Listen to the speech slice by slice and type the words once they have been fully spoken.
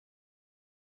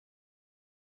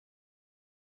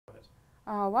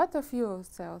What are fuel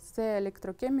cells? They are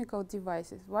electrochemical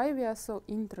devices. Why we are so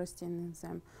interested in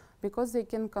them? Because they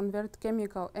can convert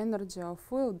chemical energy of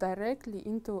fuel directly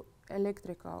into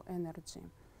electrical energy.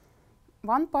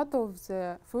 One part of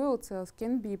the fuel cells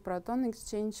can be proton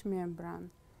exchange membrane.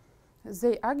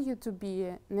 They argue to be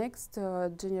a next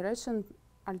generation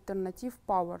alternative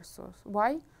power source.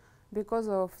 Why? Because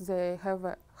of they have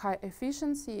a high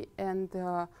efficiency and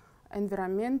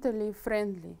environmentally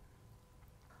friendly.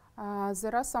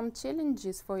 There are some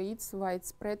challenges for its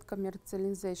widespread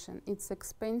commercialization. It's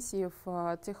expensive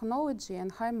technology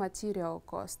and high material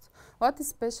cost. What is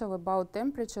special about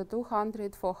temperature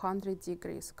 200-400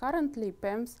 degrees? Currently,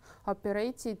 PEMs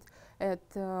operated at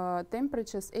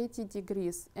temperatures 80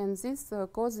 degrees, and this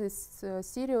causes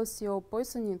serious CO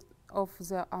poisoning of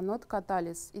the anode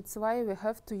catalyst. It's why we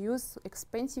have to use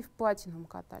expensive platinum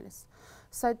catalyst.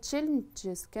 Such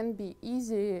challenges can be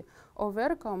easily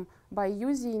overcome by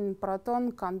using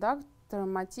proton conductor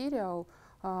material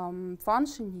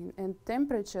functioning at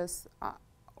temperatures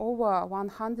over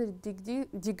 100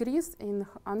 degrees in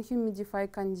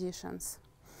unhumidified conditions.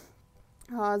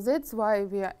 That's why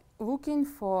we are looking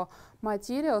for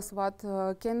materials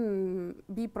that can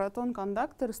be proton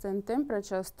conductors and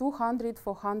temperatures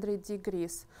 200-400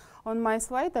 degrees. On my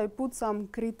slide, I put some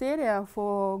criteria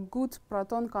for good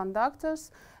proton conductors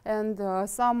and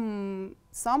some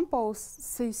samples,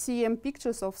 CM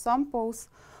pictures of samples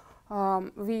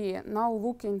we are now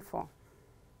looking for.